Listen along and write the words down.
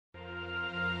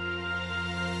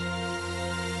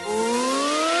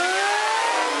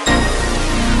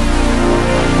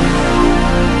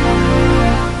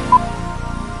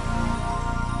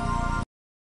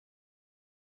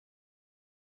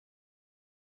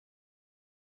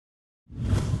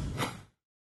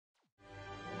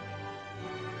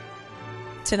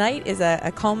Tonight is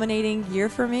a culminating year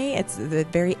for me. It's the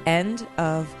very end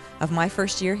of my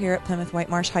first year here at Plymouth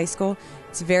Whitemarsh High School.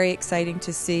 It's very exciting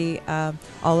to see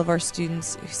all of our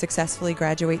students successfully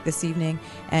graduate this evening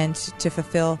and to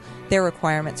fulfill their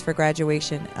requirements for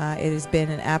graduation. It has been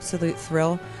an absolute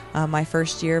thrill. My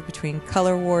first year, between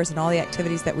color wars and all the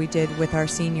activities that we did with our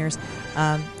seniors,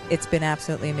 it's been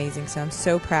absolutely amazing. So I'm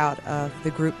so proud of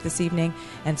the group this evening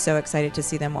and so excited to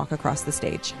see them walk across the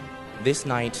stage. This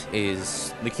night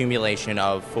is the accumulation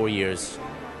of 4 years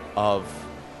of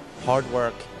hard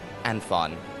work and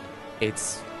fun.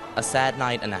 It's a sad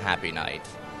night and a happy night.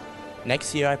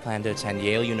 Next year I plan to attend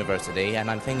Yale University,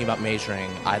 and I'm thinking about majoring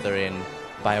either in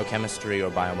biochemistry or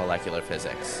biomolecular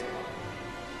physics.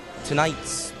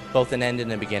 Tonight's both an end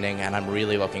and a beginning, and I'm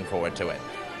really looking forward to it.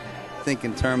 I think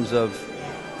in terms of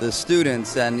the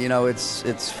students, and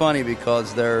it's funny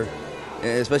because they're,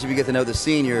 especially if you get to know the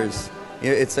seniors,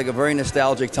 it's like a very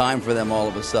nostalgic time for them all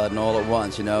of a sudden, all at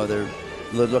once. They're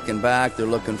looking back, they're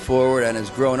looking forward, and as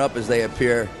grown up as they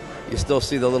appear, you still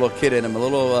see the little kid in them, a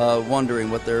little wondering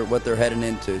what they're heading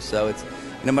into. So it's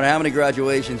no matter how many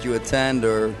graduations you attend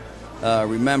or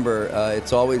remember,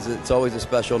 it's always a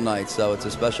special night. So it's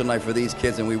a special night for these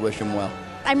kids, and we wish them well.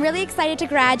 I'm really excited to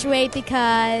graduate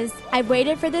because I've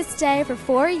waited for this day for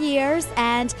 4 years,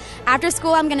 and after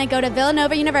school I'm going to go to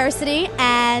Villanova University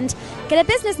and get a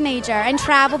business major and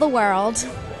travel the world.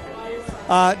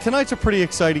 Tonight's a pretty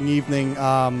exciting evening.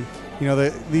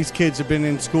 These kids have been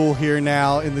in school here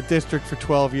now in the district for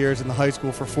 12 years, in the high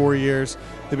school for 4 years.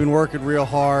 They've been working real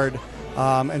hard,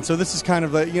 and so this is kind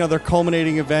of their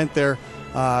culminating event. They're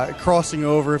crossing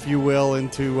over, if you will,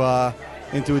 into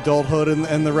adulthood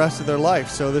and the rest of their life.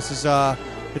 So this is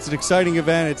it's an exciting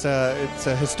event. It's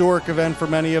a historic event for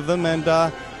many of them,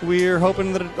 and we're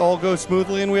hoping that it all goes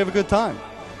smoothly and we have a good time.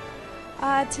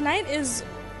 Tonight is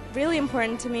really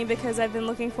important to me because I've been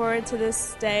looking forward to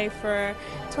this day for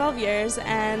 12 years,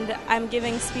 and I'm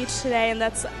giving a speech today, and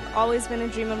that's always been a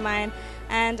dream of mine.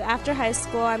 And after high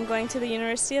school, I'm going to the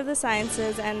University of the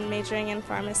Sciences and majoring in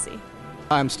pharmacy.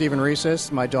 I'm Stephen Reeses.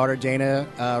 My daughter Dana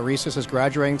Reeses is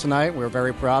graduating tonight. We're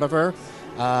very proud of her.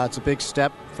 It's a big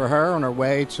step for her on her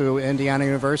way to Indiana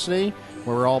University,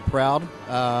 where we're all proud,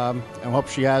 and hope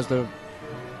she has the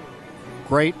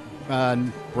great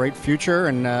future,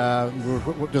 and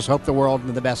we just hope the world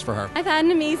and the best for her. I've had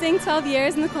an amazing 12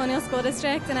 years in the Colonial School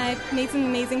District, and I've made some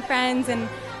amazing friends and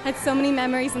had so many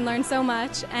memories and learned so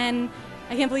much, and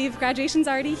I can't believe graduation's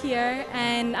already here,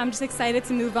 and I'm just excited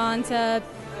to move on to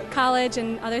college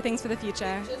and other things for the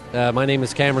future. My name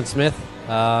is Cameron Smith.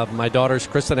 My daughters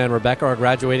Kristen and Rebecca are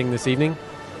graduating this evening.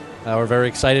 We're very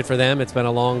excited for them. It's been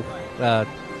a long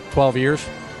 12 years.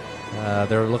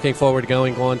 They're looking forward to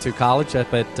going on to college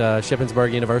up at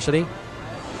Shippensburg University.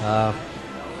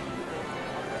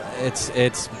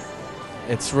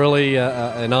 It's really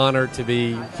an honor to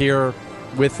be here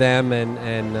with them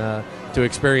and to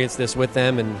experience this with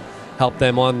them and help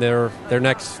them on their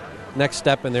next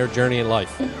step in their journey in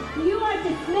life.